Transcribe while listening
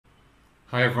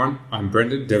Hi everyone, I'm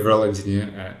Brendan, DevRel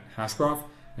Engineer at Hashgraph,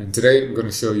 and today I'm going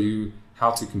to show you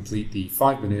how to complete the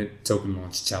 5-minute token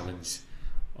launch challenge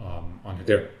on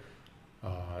Hedera.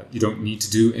 You don't need to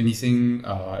do anything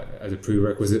as a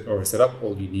prerequisite or a setup.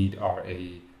 All you need are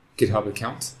a GitHub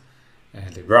account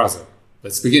and a browser.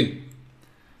 Let's begin.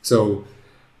 So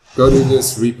go to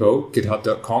this repo,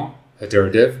 github.com,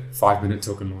 Hedera Dev 5-minute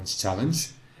token launch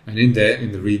challenge, and in there,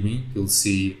 in the README, you'll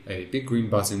see a big green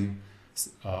button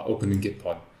open in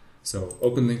Gitpod. So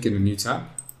open link in a new tab,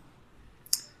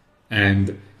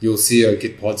 and you'll see a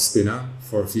Gitpod spinner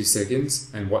for a few seconds.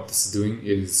 And what this is doing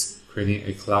is creating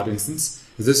a cloud instance.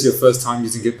 If this is your first time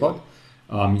using Gitpod,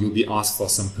 you'll be asked for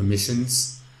some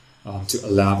permissions to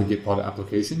allow the Gitpod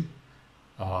application.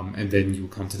 And then you'll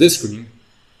come to this screen.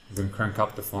 I'm going to crank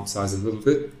up the font size a little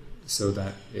bit so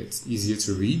that it's easier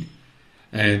to read.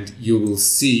 And you will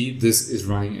see this is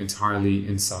running entirely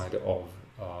inside of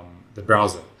the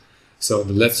browser. So on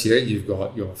the left here, you've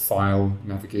got your file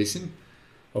navigation.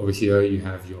 Over here, you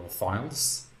have your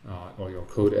files or your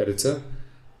code editor.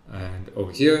 And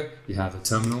over here, you have a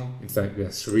terminal. In fact, there are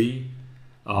three.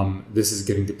 This is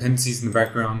getting dependencies in the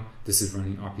background. This is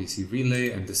running RPC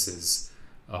relay, and this is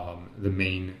the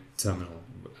main terminal,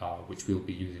 which we'll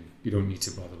be using. You don't need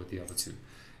to bother with the other two.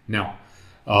 Now,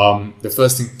 the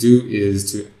first thing to do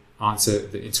is to answer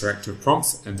the interactive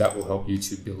prompts, and that will help you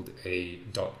to build a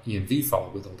 .env file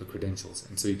with all the credentials.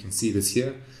 And so you can see this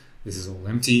here. This is all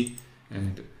empty,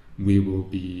 and we will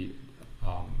be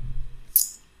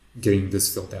getting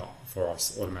this filled out for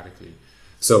us automatically.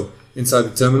 So inside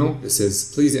the terminal, it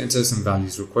says, please enter some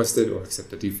values requested or accept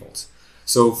the defaults.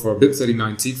 So for a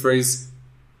BIP39 seed phrase,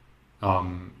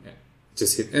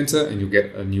 just hit enter and you'll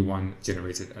get a new one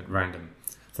generated at random.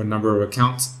 For number of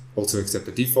accounts, also accept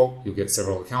the default. You'll get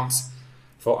several accounts.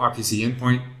 For RPC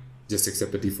endpoint, just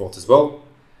accept the default as well.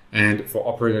 And for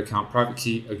operator account private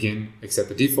key, again, accept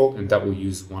the default, and that will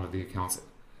use one of the accounts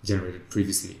generated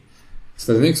previously.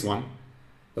 So for the next one,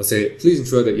 they'll say, please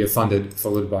ensure that you're funded,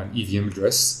 followed by an EVM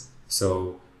address.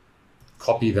 So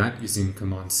copy that using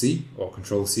Command C or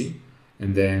Control C,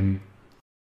 and then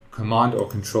Command or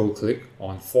Control click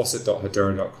on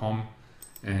faucet.hedera.com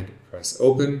and press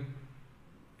open.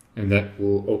 And that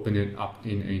will open it up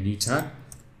in a new tab.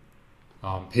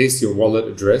 Paste your wallet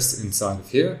address inside of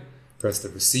here, press the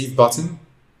receive button,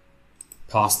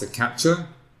 pass the captcha,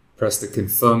 press the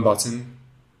confirm button,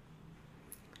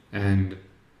 and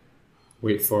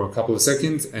wait for a couple of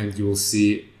seconds, and you will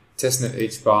see testnet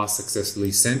hbar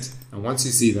successfully sent. And once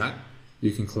you see that,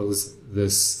 you can close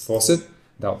this faucet.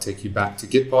 That will take you back to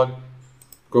Gitpod.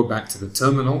 Go back to the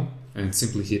terminal and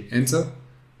simply hit enter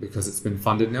because it's been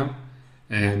funded now.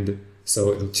 And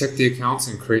so it'll check the accounts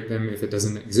and create them if it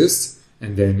doesn't exist.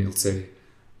 And then it'll say,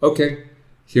 okay,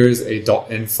 here is a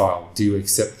 .env file. Do you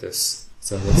accept this?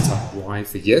 So let's type Y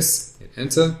for yes, hit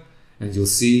enter. And you'll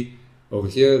see over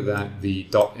here that the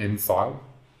 .env file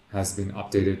has been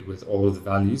updated with all of the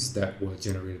values that were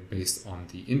generated based on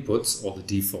the inputs or the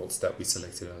defaults that we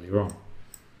selected earlier on.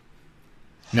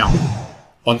 Now,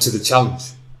 onto the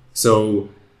challenge. So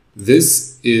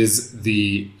this is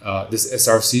the this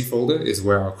src folder is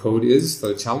where our code is for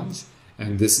the challenge,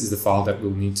 and this is the file that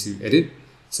we'll need to edit.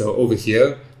 So over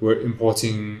here, we're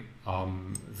importing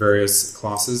various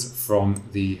classes from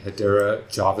the Hedera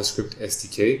JavaScript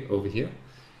SDK over here.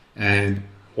 And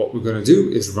what we're going to do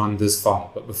is run this file.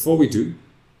 But before we do,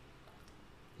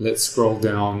 let's scroll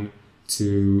down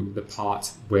to the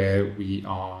part where we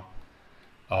are.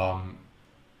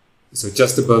 So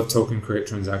just above token create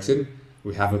transaction,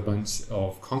 we have a bunch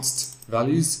of const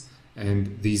values,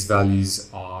 and these values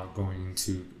are going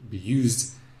to be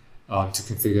used to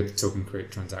configure the token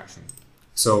create transaction.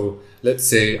 So let's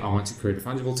say I want to create a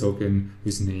fungible token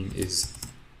whose name is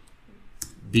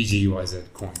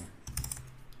BGUIZ coin,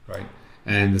 right?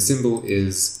 And the symbol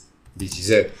is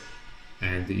BGZ,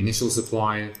 and the initial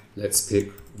supply, let's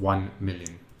pick 1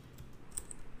 million.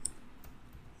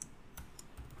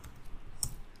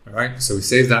 All right, so we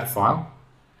save that file,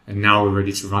 and now we're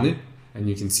ready to run it. And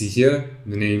you can see here,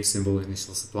 the name, symbol,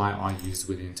 initial supply are used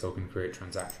within token create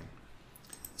transaction.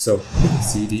 So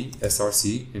cd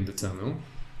src in the terminal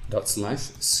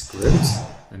 /script,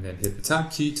 and then hit the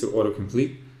tab key to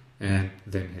autocomplete, and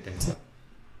then hit enter.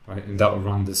 Right, and that will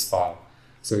run this file.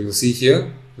 So you'll see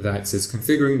here that it says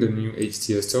configuring the new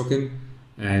HTS token,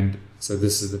 and so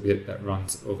this is the bit that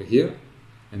runs over here.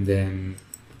 And then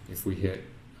if we hit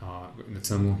in the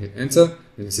terminal, hit enter,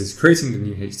 then it says creating the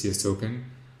new HTS token.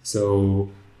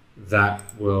 So that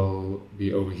will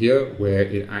be over here where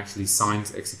it actually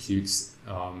signs, executes,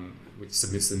 which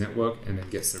submits to the network and then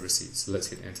gets the receipt. So let's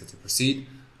hit enter to proceed.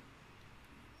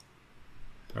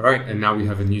 All right, and now we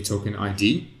have a new token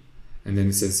ID, and then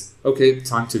it says, okay,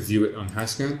 time to view it on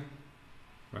Hashscan,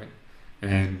 right?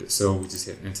 And so we just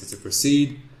hit enter to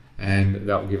proceed, and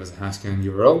that will give us a Hashscan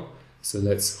URL. So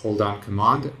let's hold down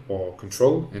Command or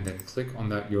Control and then click on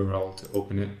that URL to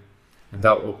open it, and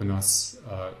that will open us,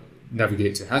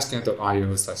 navigate to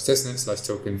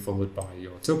hashscan.io/testnet/token followed by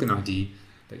your token ID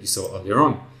that you saw earlier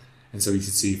on. And so you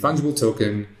should see fungible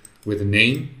token with a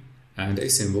name and a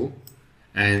symbol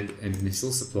and an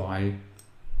initial supply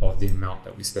of the amount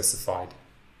that we specified.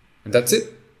 And that's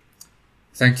it.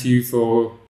 Thank you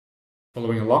for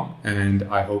following along, and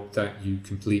I hope that you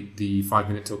complete the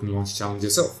 5-minute token launch challenge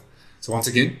yourself. So once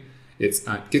again, it's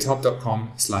at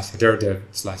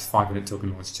github.com/hederadev/5-minute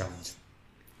token launch challenge.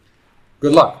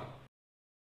 Good luck.